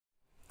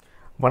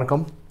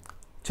வணக்கம்.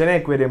 சென்னை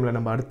அக்வேரியமில்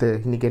நம்ம அடுத்து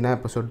இன்றைக்கி என்ன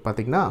எபிசோட்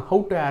பார்த்திங்கன்னா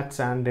ஹவு டு ஆட்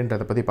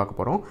சாண்ட்ன்றதை பற்றி பார்க்க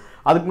போகிறோம்.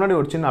 அதுக்கு முன்னாடி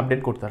ஒரு சின்ன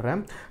அப்டேட்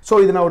கொடுத்துட்றேன். ஸோ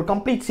இது நான் ஒரு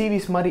கம்ப்ளீட்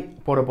சீரீஸ் மாதிரி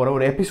போகிறேன்,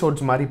 ஒரு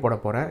எபிசோட்ஸ் மாதிரி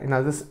போகிறேன்.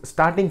 நான்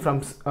starting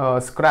from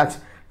scratch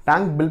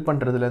tank build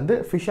பண்ணுறதுலேருந்து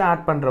ஃபிஷ்ஷை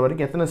ஆட் பண்ணுற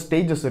வரைக்கும் எத்தனை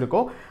ஸ்டேஜஸ் இருக்கோ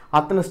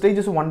அத்தனை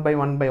stages one by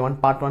one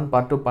part 1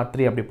 part 2 part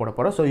 3 அப்படி போட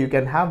போகிறோம். ஸோ யூ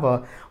கேன் ஹேவ்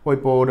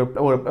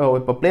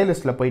இப்போ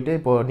பிளேலிஸ்ட்டில் போயிட்டு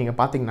இப்போ நீங்கள்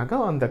பார்த்தீங்கன்னாக்கா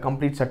அந்த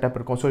கம்ப்ளீட் செட்டப்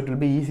இருக்கும். So it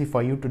will be easy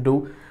for you to two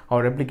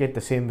R replicate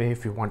the same way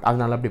if you want.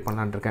 அதனால அப்படி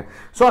பண்ணலான்னு இருக்கேன்.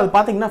 ஸோ அது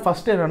பார்த்தீங்கன்னா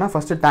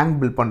ஃபஸ்ட்டு டேங்க்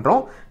பில்ட்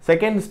பண்ணுறோம்.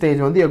 செகண்ட் ஸ்டேஜ்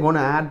வந்து you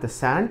gonna add the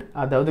sand,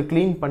 அதாவது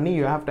க்ளீன் பண்ணி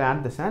you have to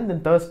add the sand.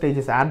 Then third stage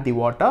is add the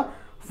water.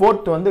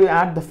 Fourth வந்து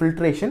ஆட் த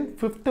ஃபில்ட்ரேஷன்.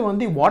 ஃபிஃப்த்து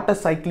வந்து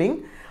வாட்டர் சைக்கிளிங்.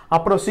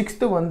 அப்புறம்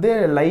sixth வந்து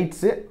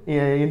lights,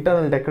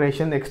 internal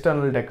decoration,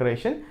 external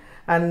decoration.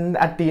 And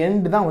at the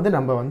end தான் வந்து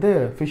நம்ம வந்து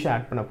ஃபிஷ்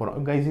ஆட் பண்ண போகிறோம்.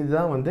 கைஸ்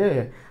இதுதான் வந்து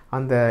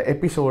அந்த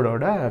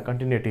எபிசோடோட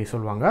கண்டினியூட்டி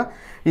சொல்லுவாங்க.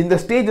 இந்த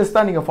ஸ்டேஜஸ்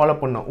தான் நீங்கள் ஃபாலோ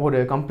பண்ணணும். ஒரு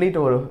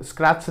கம்ப்ளீட் ஒரு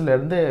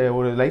ஸ்க்ராட்ச்லேருந்து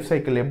ஒரு லைஃப்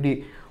சைக்கிள் எப்படி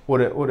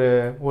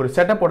ஒரு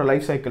செட்டப்போட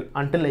life cycle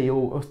until you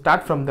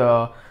start from the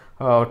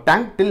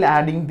tank till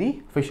adding the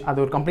fish,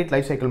 அது ஒரு கம்ப்ளீட்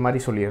லைஃப் சைக்கிள்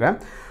மாதிரி சொல்லிடுறேன்.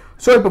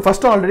 ஸோ இப்போ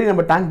ஃபஸ்ட்டு ஆல்ரெடி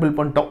நம்ம டேங்க் பில்ட்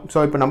பண்ணிட்டோம். ஸோ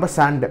இப்போ நம்ம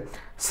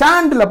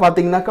சாண்டில்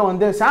பார்த்தீங்கன்னாக்கா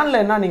வந்து சாண்டில்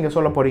என்ன நீங்கள்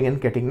சொல்ல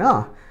போகிறீங்கன்னு கேட்டிங்கன்னா,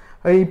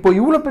 இப்போ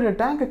இவ்வளோ பெரிய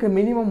டேங்க்குக்கு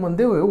மினிமம்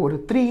வந்து ஒரு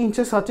 3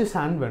 இன்ச்சஸ் ஆச்சு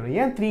சாண்ட் வேணும்.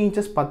 ஏன் 3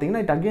 இன்ச்சஸ்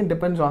பார்த்தீங்கன்னா it again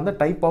depends on the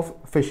type of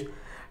fish.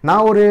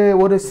 நான்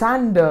ஒரு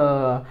சாண்ட்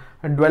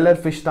dweller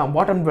ஃபிஷ் தான்,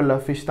 பாட்டம் dweller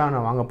ஃபிஷ் தான்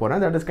நான் வாங்க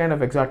போகிறேன். That is kind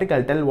of exotic.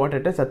 I tell what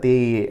it is at the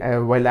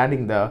while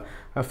adding the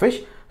fish.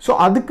 So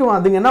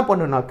அதுங்க என்ன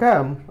பண்ணுனாக்கா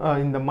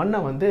இந்த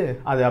மண்ணை வந்து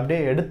அதை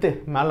அப்படியே எடுத்து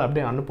மேலே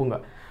அப்படியே அனுப்புங்க.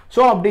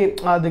 ஸோ அப்படி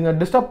அதுங்க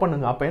டிஸ்டர்ப்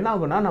பண்ணுங்க. அப்போ என்ன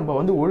ஆகுனா நம்ம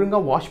வந்து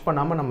ஒழுங்காக வாஷ்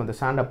பண்ணாமல் நம்ம அந்த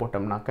சாண்டை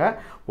போட்டோம்னாக்க,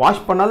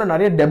 வாஷ் பண்ணாலும்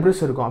நிறைய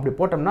டெப்ரிஸ் இருக்கும். அப்படி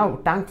போட்டோம்னா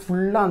டேங்க்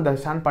ஃபுல்லாக அந்த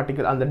சாண்ட்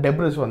பார்ட்டிகல், அந்த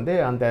டெப்ரிஸ் வந்து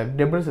அந்த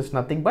debris is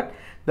nothing but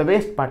the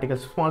waste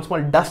particles,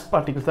 small dust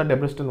particles தான்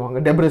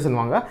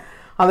டெப்ரிஸ்னுவாங்க.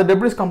 அந்த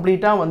டெப்ரிஸ்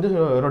கம்ப்ளீட்டாக வந்து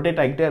ரொட்டேட்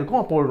ஆகிட்டே இருக்கும்.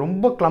 அப்போது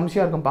ரொம்ப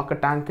கிளம்ஸியாக இருக்கும் பார்க்க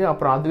டேங்க்கு.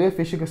 அப்புறம் அதுவே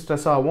ஃபிஷ்ஷுக்கு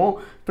ஸ்ட்ரெஸ் ஆகும்,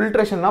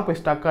 ஃபில்ட்ரேஷன்லாம் போய்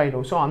ஸ்டக்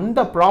ஆகிடும். ஸோ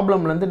அந்த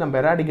ப்ராப்ளம்லேருந்து நம்ம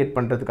எராடிகேட்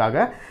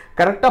பண்ணுறதுக்காக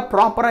கரெக்டாக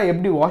ப்ராப்பராக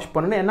எப்படி வாஷ்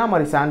பண்ணணும், என்ன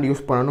மாதிரி சாண்ட்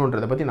யூஸ்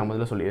பண்ணணுன்றதை பற்றி நம்ம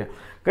இதில் சொல்லிடுறேன்.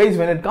 Guys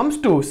when it comes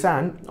to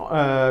sand,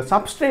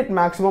 substrate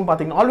maximum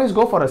பார்த்தீங்கன்னா always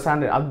go for a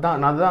sand.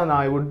 அதுதான்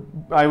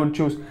I would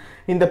choose.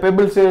 இந்த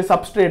பெபிள்ஸு,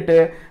 சப்ஸ்ட்ரேட்டு,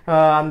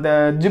 அந்த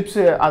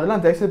ஜிப்ஸு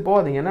அதெல்லாம் தயவுசெய்து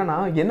போகாதீங்க.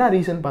 என்ன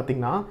ரீசன்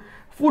பார்த்தீங்கன்னா,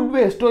 ஃபுட்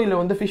வேஸ்ட்டோ இல்லை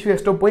வந்து ஃபிஷ்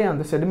வேஸ்ட்டோ போய்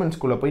அந்த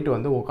செடிமெண்ட்ஸ்குள்ளே போயிட்டு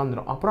வந்து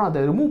உட்காந்துரும். அப்புறம்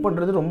அதை ரிமூவ்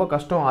பண்ணுறது ரொம்ப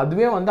கஷ்டம்.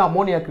 அதுவே வந்து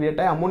அமோனியா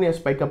கிரியேட் ஆகி அமோனியா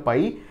ஸ்பைக்கப்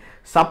ஆகி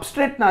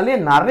சப்ஸ்ட்ரேட்னாலே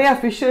நிறையா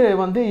ஃபிஷ்ஷு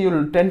வந்து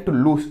யூல் டென் டு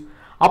லூஸ்.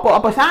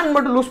 அப்போ சாண்ட்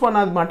மட்டும் லூஸ்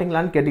பண்ணாது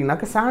மாட்டிங்களான்னு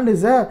கேட்டிங்கனாக்கா, sand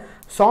is a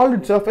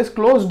solid surface,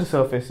 closed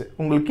surface.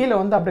 உங்களுக்கு கீழே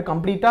வந்து அப்படியே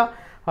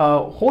கம்ப்ளீட்டாக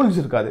ஹோல்ஸ்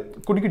இருக்காது,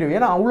 குடிக்கிட்டு.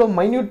 ஏன்னா அவ்வளோ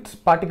மைன்யூட்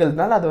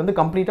பார்ட்டிகல்ஸ்னால அது வந்து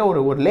கம்ப்ளீட்டாக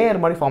ஒரு லேயர்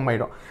மாதிரி ஃபார்ம்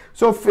ஆகிடும்.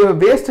 ஸோ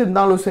வேஸ்ட்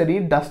இருந்தாலும் சரி,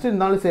 டஸ்ட்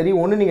இருந்தாலும் சரி,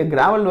 ஒன்று நீங்கள்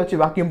கிராவல் வச்சு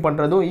வேக்யூம்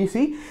பண்ணுறதும்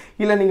ஈஸி,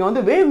 இல்லை நீங்கள்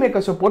வந்து வேவ்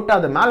மேக்கர்ஸை போட்டு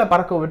அதை மேலே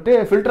பறக்க விட்டு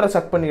ஃபில்டரை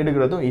சக் பண்ணி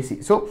எடுக்கிறதும் ஈஸி.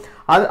 ஸோ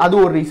அது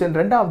ஒரு ரீசன்.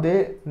 ரெண்டாவது,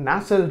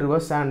 நேச்சுரல்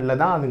ரிவர் சாண்டில்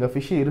தான் அதுங்க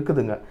ஃபிஷ்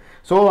இருக்குதுங்க.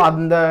 ஸோ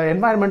அந்த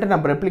என்வாயர்மெண்ட்டை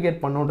நம்ம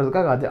ரெப்ளிகேட்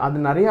பண்ணுன்றதுக்காக அது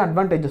நிறைய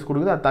அட்வான்டேஜஸ்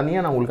கொடுக்குது. அது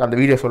தனியாக நான் உங்களுக்கு அந்த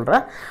வீடியோ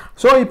சொல்கிறேன்.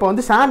 ஸோ இப்போ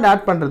வந்து சாண்ட்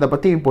ஆட் பண்ணுறதை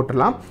பற்றி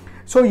போட்டுடலாம்.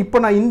 ஸோ இப்போ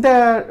நான்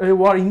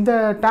இந்த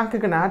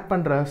டேங்க்குக்கு நான் ஆட்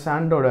பண்ணுற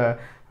சாண்டோட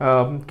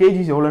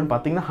கேஜிஸ் எவ்வளோன்னு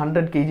பார்த்தீங்கன்னா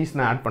 100 kgs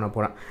நான் ஆட் பண்ண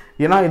போகிறேன்.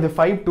 ஏன்னா இது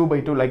 5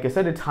 2x2 like I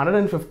said it's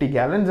 150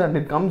 gallons and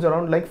it comes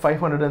around like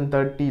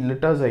 530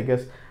 liters I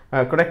guess.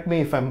 Correct me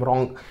if I'm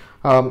wrong.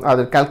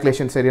 அது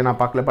கால்குலேஷன் சரியாக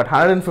நான் பார்க்கல, பட்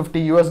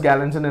 150 US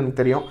gallonsன்னு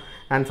எனக்கு தெரியும்.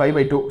 அண்ட்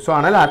 5/2. ஸோ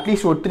அதனால்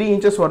அட்லீஸ்ட் ஒரு 3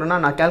 inches வரும்னா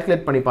நான்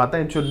கால்குலேட் பண்ணி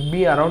பார்த்தேன். இட் ஷுட்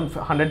பி அரௌண்ட்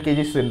 100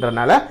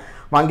 kgsன்றனால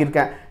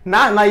வாங்கியிருக்கேன்.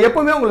 நான்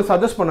எப்போவுமே உங்களுக்கு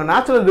சஜஸ்ட் பண்ணேன்,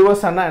 நேச்சுரல் ரிவர்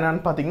சாண்ட்னா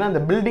என்னென்னு பார்த்தீங்கன்னா, அந்த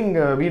பில்டிங்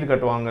வீடு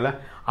கட்டுவாங்கள்ல,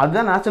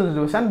 அதுதான் நேச்சுரல்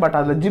ரிவர் சாண்ட். பட்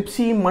அதில்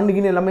ஜிப்சி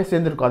மண்ணுக்குன்னு எல்லாமே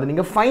சேர்ந்துருக்கும். அது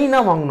நீங்கள்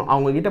ஃபைனாக வாங்கணும்.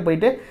 அவங்ககிட்ட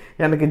போயிட்டு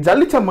எனக்கு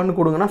ஜல்லிச்ச மண்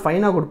கொடுங்கன்னா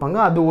ஃபைனாக கொடுப்பாங்க.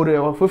 அது ஒரு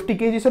 50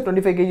 kgs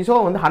 25 kgs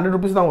வந்து 100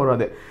 rupees தான் வரும்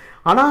அது.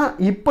 ஆனால்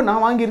இப்போ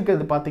நான்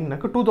வாங்கியிருக்கிறது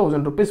பார்த்தீங்கன்னாக்கா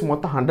 2000 rupees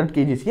மொத்தம் 100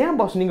 kgs. ஏன்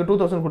பாஸ் நீங்கள்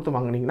 2000 கொடுத்து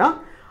வாங்கினீங்கன்னா,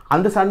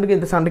 அந்த சாண்டுக்கு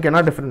இந்த சாண்டுக்கு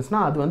என்ன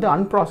டிஃப்ரென்ஸ்னால், அது வந்து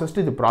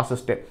அன்ப்ராசஸ்டு, இது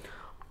ப்ராசஸ்டு.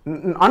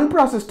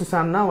 அன்ப்ராசஸ்டு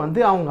சாண்ட்னா வந்து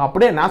அவங்க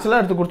அப்படியே நேச்சுரலாக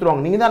எடுத்து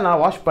கொடுத்துருவாங்க. நீங்கள் தான்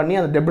நான் வாஷ் பண்ணி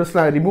அந்த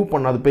டெப்ரிஸ்லாம் ரிமூவ்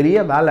பண்ணணும். அது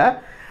பெரிய வேலை.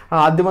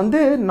 அது வந்து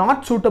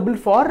not suitable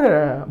for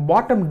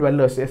bottom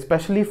dwellers,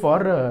 especially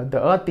for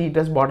the earth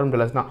eaters bottom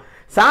dwellers தான்.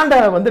 சாண்டை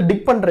வந்து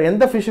டிக் பண்ணுற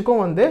எந்த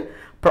ஃபிஷ்ஷுக்கும் வந்து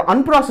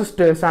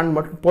அன்ப்ராசஸ்டு சாண்ட்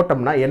மட்டும்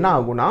போட்டோம்னா என்ன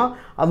ஆகுனா,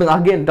 அது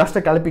அகெயின்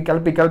டஸ்ட்டை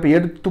கிளப்பி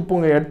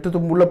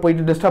எடுத்து உள்ளே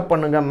போயிட்டு டிஸ்டர்ப்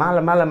பண்ணுங்க,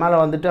 மேலே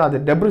வந்துட்டு அது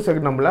டெப்ரிஸ்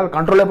நம்மளால்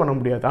கண்ட்ரோலே பண்ண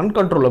முடியாது,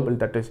 அன்கண்ட்ரோலபிள்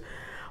தட் இஸ்.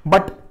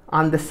 பட்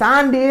அந்த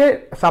சாண்டே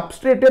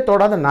சப்ஸ்ட்ரேட்டே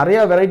தொடாத நிறைய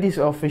வெரைட்டிஸ்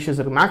ஆஃப் ஃபிஷ்ஷஸ்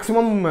இருக்குது.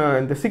 மேக்ஸிமம்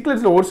இந்த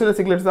சிக்லெட்ஸில் ஒரு சில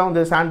சிக்லெட்ஸ் தான்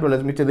வந்து சாண்ட்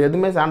dwellers, மிச்சது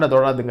எதுவுமே சாண்டை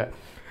தொடாதுங்க.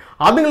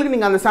 அதுங்களுக்கு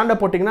நீங்கள் அந்த சாண்டை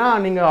போட்டிங்கன்னா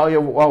நீங்கள்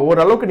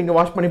ஓரளவுக்கு நீங்கள்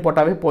வாஷ் பண்ணி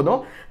போட்டாவே போதும்,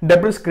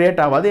 டெப்ரிஸ்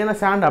கிரியேட் ஆகாது. ஏன்னா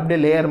சாண்ட் அப்படியே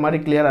லேயர் மாதிரி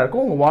கிளியராக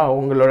இருக்கும்.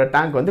 உங்களோட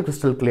டேங்க் வந்து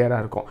கிறிஸ்டல்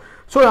கிளியராக இருக்கும்.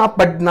 ஸோ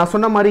பட் நான்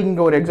சொன்ன மாதிரி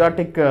இங்கே ஒரு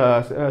எக்ஸாட்டிக்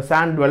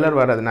சாண்ட் dweller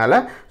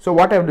வரதுனால, so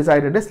what I have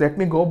decided is let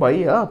me go by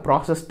a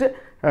processed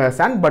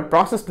sand, but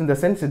processed in the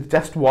sense it's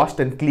just washed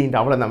and cleaned.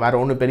 அவ்வளோதான், வேறு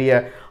ஒன்றும் பெரிய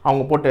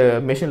அவங்க போட்டு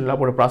மெஷின்லாம்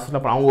போட்டு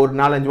ப்ராசஸ்லாம் அவங்க ஒரு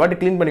 4-5 வாட்டி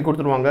க்ளீன் பண்ணி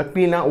கொடுத்துருவாங்க.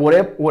 க்ளீனாக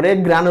ஒரே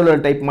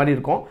கிரானுலர் டைப் மாதிரி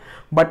இருக்கும்.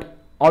 But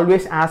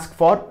always ask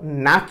for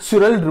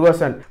natural river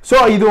sand. So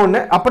இது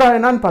ஒன்று. அப்புறம்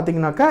என்னன்னு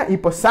பார்த்தீங்கன்னாக்கா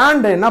இப்போ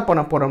சாண்டை என்ன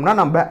பண்ண போகிறோம்னா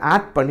நம்ம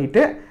ஆட்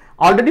பண்ணிவிட்டு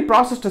ஆல்ரெடி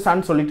ப்ராசஸ்டு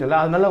சாண்ட் சொல்லிட்டல,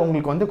 அதனால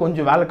உங்களுக்கு வந்து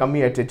கொஞ்சம் வேலை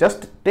கம்மியாயிடுச்சு.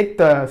 Just take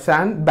the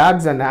sand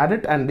packs and add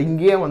it and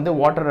இங்கேயே வந்து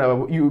வாட்டரை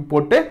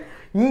போட்டு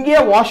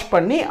இங்கேயே வாஷ்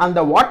பண்ணி அந்த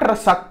வாட்டரை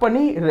சக்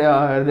பண்ணி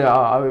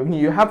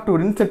you have to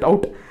rinse it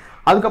out.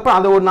 அதுக்கப்புறம்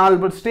அதை ஒரு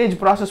 4 ஸ்டேஜ்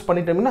ப்ராசஸ்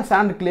பண்ணிட்டோம்னா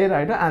சாண்ட் கிளியர்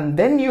ஆகிடும். And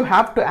then you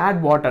have to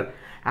add water.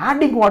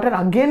 Adding water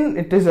again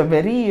it is a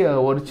very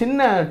ஒரு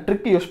சின்ன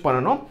ட்ரிக் யூஸ்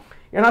பண்ணணும்.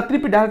 ஏன்னா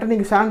திருப்பி டேரெக்டாக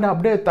நீங்கள் சாண்டை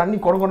அப்படியே தண்ணி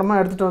குடமாக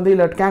எடுத்துகிட்டு வந்து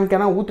இல்லை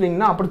கேனாக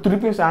ஊற்றுனீங்கன்னா அப்புறம்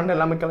திருப்பியும் சாண்டை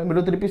எல்லாமே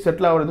கிளம்பிடும், திருப்பி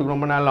செட்டில் ஆகிறதுக்கு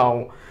ரொம்ப நாள்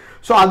ஆகும்.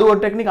 ஸோ அது ஒரு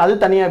டெக்னிக், அது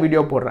தனியாக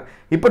வீடியோ போடுறேன்.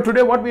 இப்போ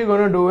today what we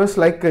gonna to is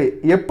like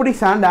எப்படி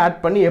சாண்ட் ஆட்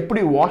பண்ணி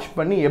எப்படி வாஷ்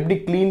பண்ணி எப்படி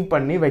க்ளீன்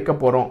பண்ணி வைக்க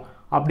போகிறோம்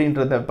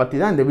அப்படின்றத பற்றி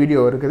தான் இந்த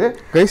வீடியோ இருக்குது.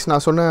 கைஸ்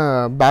நான் சொன்ன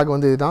பேக்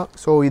வந்து இதுதான்.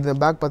 ஸோ இந்த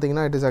பேக்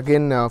பார்த்தீங்கன்னா it is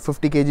again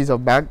 50 kgs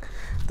of back.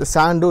 இந்த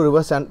சாண்டும்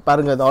ரிவர் சாண்ட்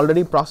பாருங்கள், அது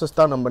ஆல்ரெடி ப்ராசஸ்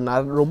தான், நம்ம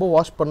ரொம்ப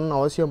வாஷ் பண்ணணும்னு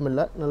அவசியம்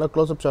இல்லை. நல்லா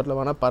க்ளோஸ்அப் ஷாட்டில்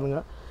வேணால்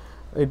பாருங்கள்.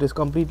 It is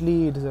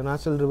a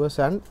natural river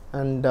sand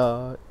and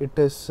it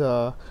is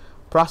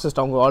processed.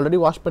 அவங்க ஆல்ரெடி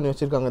வாஷ் பண்ணி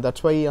வச்சுருக்காங்க.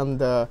 தட்ஸ் வை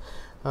அந்த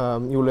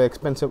இவ்வளோ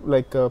எக்ஸ்பென்சிவ்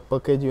லைக் per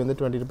kg வந்து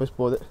 20 rupees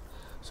போகுது.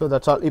 So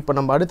that's all. இப்போ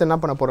நம்ம அடுத்து என்ன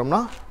பண்ண போகிறோம்னா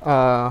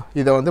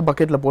இதை வந்து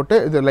பக்கெட்டில் போட்டு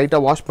இதை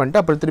லைட்டாக வாஷ் பண்ணிட்டு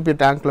அப்புறம் திருப்பி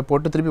டேங்க்கில்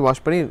போட்டு திருப்பி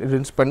வாஷ் பண்ணி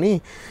ரின்ஸ் பண்ணி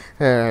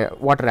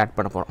வாட்டர் ஆட்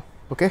பண்ண போகிறோம்.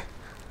 ஓகே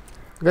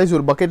கைஸ்,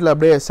 ஒரு பக்கெட்டில்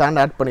அப்படியே சாண்ட்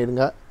ஆட்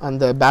பண்ணிடுங்க.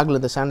 அந்த பேக்கில்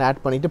இந்த சாண்ட் ஆட்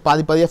பண்ணிவிட்டு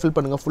பாதியாக ஃபில்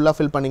பண்ணுங்கள். ஃபுல்லாக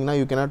ஃபில் பண்ணிங்கன்னா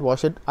யூ கேனாட்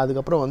வாஷ் இட்.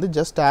 அதுக்கப்புறம் வந்து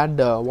ஜஸ்ட் ஆட்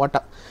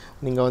வாட்டர்.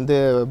 நீங்கள் வந்து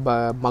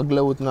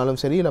மக்கில் ஊற்றினாலும்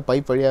சரி இல்லை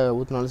பைப் வழியாக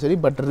ஊற்றினாலும் சரி,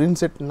 பட்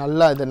ரின்ஸ் இட்.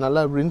 இதை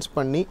நல்லா ரின்ஸ்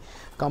பண்ணி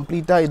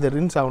கம்ப்ளீட்டாக இது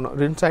ரின்ஸ் ஆகணும்.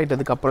 ரின்ஸ்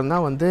ஆகிட்டதுக்கப்புறம்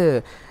தான் வந்து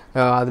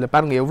அதில்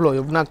பாருங்கள்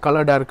எவ்வளோ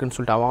கலர்டாக இருக்குன்னு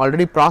சொல்லிட்டு. அவன்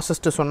ஆல்ரெடி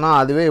ப்ராசஸ்ட்டு சொன்னால்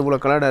அதுவே எவ்வளோ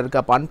கலர்டாக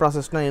இருக்குது. அப்போ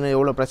அன்ப்ராசஸ்னால் இன்னும்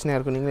எவ்வளோ பிரச்சனையாக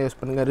இருக்கும். நீங்களே யூஸ்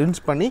பண்ணுங்கள்.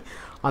 ரின்ஸ் பண்ணி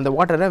அந்த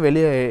வாட்டரை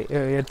வெளியே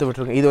எடுத்து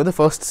விட்டுருங்க. இது வந்து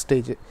ஃபர்ஸ்ட்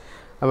ஸ்டேஜ்.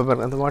 அப்போ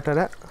பாருங்கள், அந்த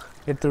வாட்டரை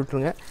எடுத்து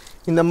விட்டுருங்க.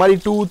 இந்த மாதிரி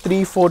 2, 3,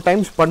 4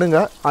 டைம்ஸ்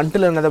பண்ணுங்கள்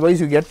until and otherwise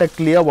you get a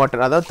clear water.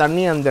 அதாவது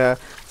தண்ணி அந்த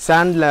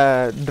சாண்டில்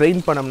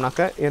ட்ரெயின்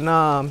பண்ணோம்னாக்க ஏன்னா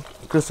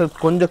கிறிஸ்டல்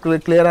கொஞ்சம்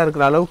கிளியராக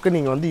இருக்கிற அளவுக்கு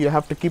நீங்கள் வந்து you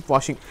have to keep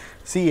washing.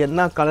 C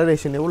என்ன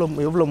கலரேஷன்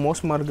எவ்வளோ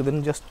மோசமாக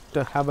இருக்குதுன்னு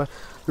just have a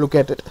look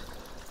at it.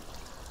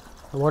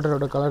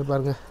 வாட்டரோட கலர்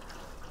பாருங்கள்.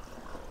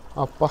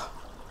 அப்பா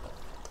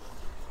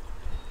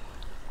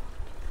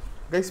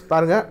கைஸ்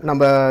பாருங்கள்,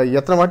 நம்ம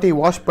எத்தனை வாட்டி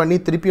வாஷ் பண்ணி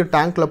திருப்பியும்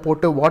டேங்க்கில்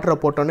போட்டு வாட்டரை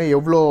போட்டோன்னே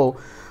எவ்வளோ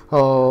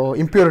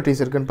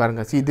இம்ப்யூரிட்டிஸ் இருக்குன்னு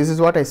பாருங்கள். See this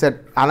is what I set.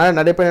 ஆனால்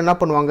நிறைய பேர் என்ன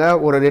பண்ணுவாங்க,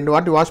 ஒரு 2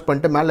 வாட்டி வாஷ்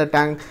பண்ணிட்டு மேலே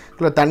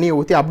டேங்க்கில் தண்ணியை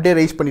ஊற்றி அப்படியே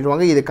ரைஸ்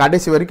பண்ணிடுவாங்க. இது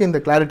கடைசி வரைக்கும்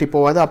இந்த கிளாரிட்டி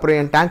போகாது. அப்புறம்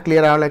என் டேங்க்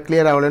கிளியர்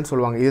ஆகலைன்னு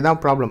சொல்லுவாங்க.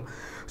 இதுதான் ப்ராப்ளம்.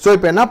 ஸோ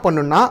இப்போ என்ன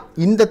பண்ணணும்னா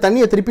இந்த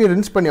தண்ணியை திருப்பி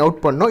ரின்ஸ் பண்ணி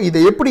அவுட் பண்ணணும்.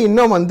 இதை எப்படி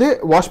இன்னும் வந்து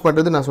வாஷ்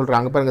பண்ணுறது நான் சொல்கிறேன்.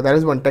 அங்கே பாருங்கள், தட்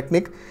இஸ் ஒன்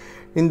டெக்னிக்.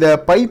 இந்த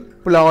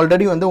பைப்பில்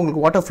ஆல்ரெடி வந்து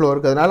உங்களுக்கு வாட்டர் ஃப்ளோ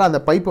இருக்கிறதுனால அந்த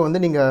பைப்பை வந்து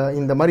நீங்கள்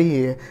இந்த மாதிரி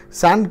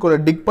சாண்ட் கூட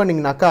டிக்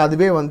பண்ணிங்கனாக்கா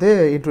அதுவே வந்து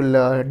இட் வில்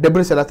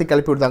டெப்ரிஸ் எல்லாத்தையும்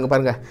கிளப்பி விடுதாங்க.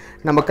 பாருங்கள்,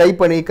 நம்ம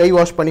கை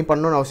வாஷ் பண்ணி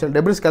பண்ணணும்னு அவசியம்.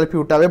 டெப்ரிஸ் கிளப்பி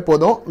விட்டாவே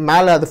போதும்.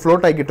 மேலே அது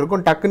ஃப்ளோட் ஆகிட்டு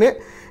இருக்கும். டக்குன்னு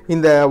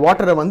இந்த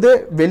வாட்டரை வந்து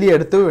வெளியே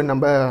எடுத்து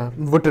நம்ம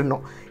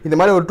விட்டுடணும். இந்த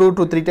மாதிரி ஒரு 2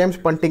 to 3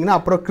 டைம்ஸ் பண்ணிட்டீங்கன்னா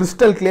அப்புறம்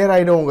கிறிஸ்டல் கிளியர்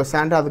ஆகிடும் உங்கள்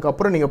சாண்ட்.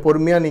 அதுக்கப்புறம் நீங்கள்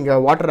பொறுமையாக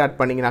நீங்கள் water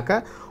add பண்ணிங்கனாக்கா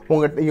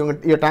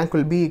your tank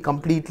will be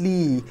completely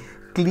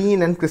clean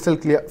and crystal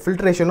clear.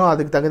 ஃபில்ட்ரேஷனும்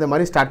அதுக்கு தகுந்த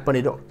மாதிரி ஸ்டார்ட்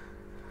பண்ணிடும்.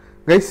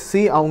 கைஸ்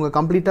சி அவங்க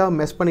கம்ப்ளீட்டாக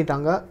மெஸ்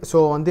பண்ணிட்டாங்க. ஸோ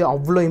வந்து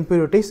அவ்வளோ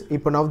இம்ப்யூரிட்டிஸ்.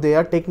 இப்போ now they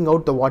are taking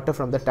out the water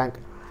from the tank.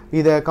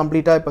 இதை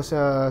கம்ப்ளீட்டாக இப்போ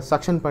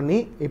சக்ஷன் பண்ணி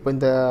இப்போ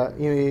இந்த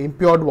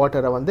இம்ப்யூர்ட்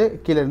வாட்டரை வந்து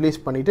கீழே ரிலீஸ்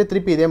பண்ணிவிட்டு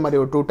திருப்பி இதே மாதிரி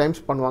ஒரு 2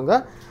 டைம்ஸ் பண்ணுவாங்க.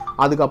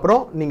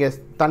 அதுக்கப்புறம் நீங்கள்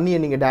தண்ணியை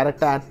நீங்கள்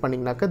டேரெக்டாக add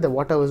பண்ணிங்கனாக்கா the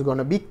water is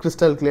going to be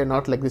crystal clear,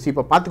 not like this.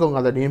 இப்போ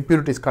பார்த்துக்கோங்க அதோட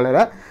இம்ப்யூரிட்டிஸ்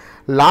கலரை.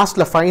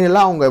 லாஸ்ட்டில்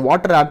ஃபைனலாக அவங்க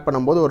வாட்டர் ஆட்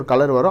பண்ணும்போது ஒரு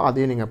கலர் வரும்.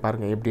 அதையும் நீங்கள்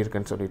பாருங்கள் எப்படி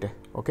இருக்குன்னு சொல்லிவிட்டு.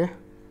 ஓகே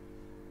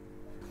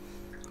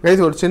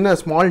கைஸ், ஒரு சின்ன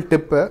ஸ்மால்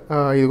டிப்பு,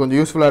 இது கொஞ்சம்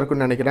யூஸ்ஃபுல்லாக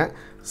இருக்குன்னு நினைக்கிறேன்.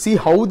 see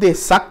how they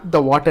suck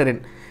the water in.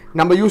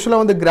 நம்ம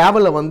யூஸ்வலாக வந்து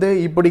கிராவலில் வந்து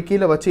இப்படி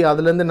கீழே வச்சு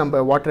அதுலேருந்து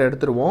நம்ம வாட்டர்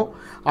எடுத்துருவோம்.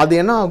 அது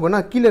என்ன ஆகும்னா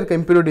கீழே இருக்க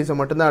இம்ப்யூரிட்டிஸை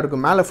மட்டும்தான்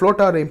இருக்கும். மேலே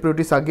ஃப்ளோட் ஆகிற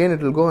impurities again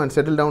it will go and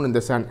settle down in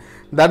the sand.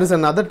 That is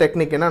another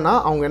technique. என்னன்னா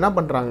அவங்க என்ன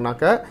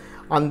பண்ணுறாங்கனாக்க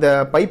அந்த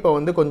பைப்பை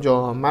வந்து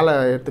கொஞ்சம் மேலே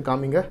எடுத்து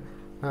காமிங்க.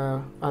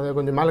 அதை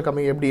கொஞ்சம் மேலே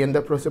காமிங்க. எப்படி எந்த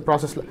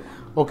ப்ராசஸில்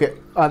ஓகே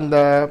அந்த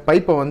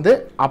பைப்பை வந்து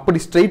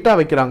அப்படி ஸ்ட்ரெயிட்டாக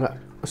வைக்கிறாங்க.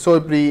 ஸோ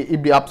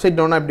இப்படி அப்சைட்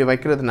டவுனாக இப்படி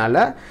வைக்கிறதுனால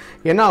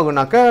என்ன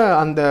ஆகுனாக்கா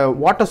அந்த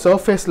வாட்டர்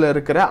சர்ஃபேஸில்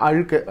இருக்கிற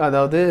அழுக்கு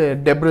அதாவது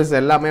டெப்ரிஸ்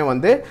எல்லாமே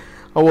வந்து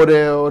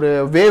ஒரு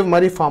வேவ்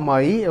மாதிரி ஃபார்ம்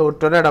ஆகி ஒரு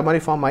டொர்னேடோ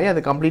மாதிரி ஃபார்ம் ஆகி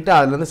அது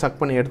கம்ப்ளீட்டாக அதுலேருந்து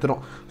சக் பண்ணி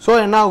எடுத்துரும். ஸோ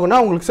என்ன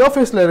ஆகுனா உங்களுக்கு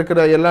சர்ஃபேஸில்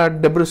இருக்கிற எல்லா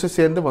டெப்ரிஸும்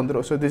சேர்ந்து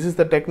வந்துடும். So this is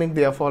the technique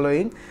they are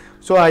following.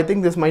 So I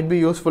think this might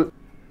be useful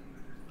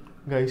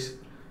guys.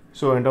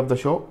 So end of the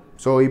show.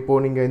 So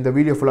இப்போது நீங்கள் இந்த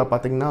வீடியோ ஃபுல்லாக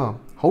பார்த்தீங்கன்னா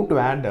ஹவு டு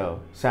ஆட்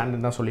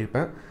சாண்டுன்னு தான்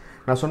சொல்லியிருப்பேன்.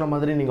 நான் சொன்ன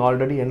மாதிரி நீங்கள்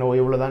ஆல்ரெடி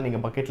எவ்வளோ தான்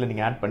நீங்கள் பக்கெட்டில்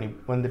நீங்கள் ஆட் பண்ணி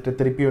வந்துட்டு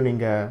திருப்பியும்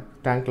நீங்கள்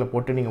டேங்க்கில்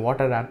போட்டு நீங்கள்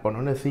வாட்டர் ஆட்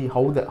பண்ணணுன்னு see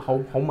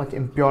how much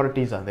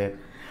impurities are there.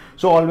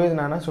 So always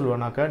நான் என்ன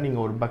சொல்லுவேன்னாக்கா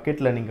நீங்கள் ஒரு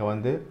பக்கெட்டில் நீங்கள்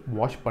வந்து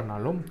வாஷ்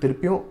பண்ணாலும்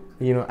திருப்பியும்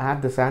add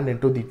the sand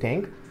into the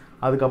tank.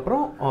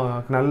 அதுக்கப்புறம்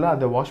நல்லா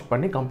அதை வாஷ்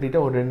பண்ணி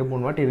கம்ப்ளீட்டாக ஒரு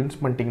 2-3 வாட்டி ரின்ஸ்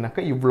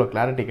பண்ணிட்டீங்கனாக்கா இவ்வளோ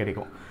கிளாரிட்டி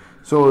கிடைக்கும்.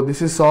 So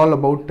this is all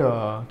about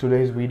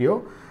today's video.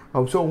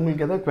 So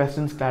உங்களுக்கு எதாவது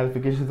questions,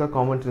 clarifications or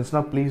comments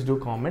இருந்துச்சுன்னா please do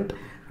comment.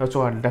 So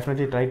I'll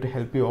definitely try to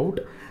help you out.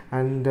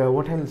 And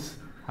what else?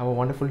 Have a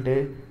wonderful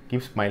day.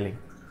 Keep smiling.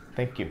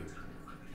 Thank you.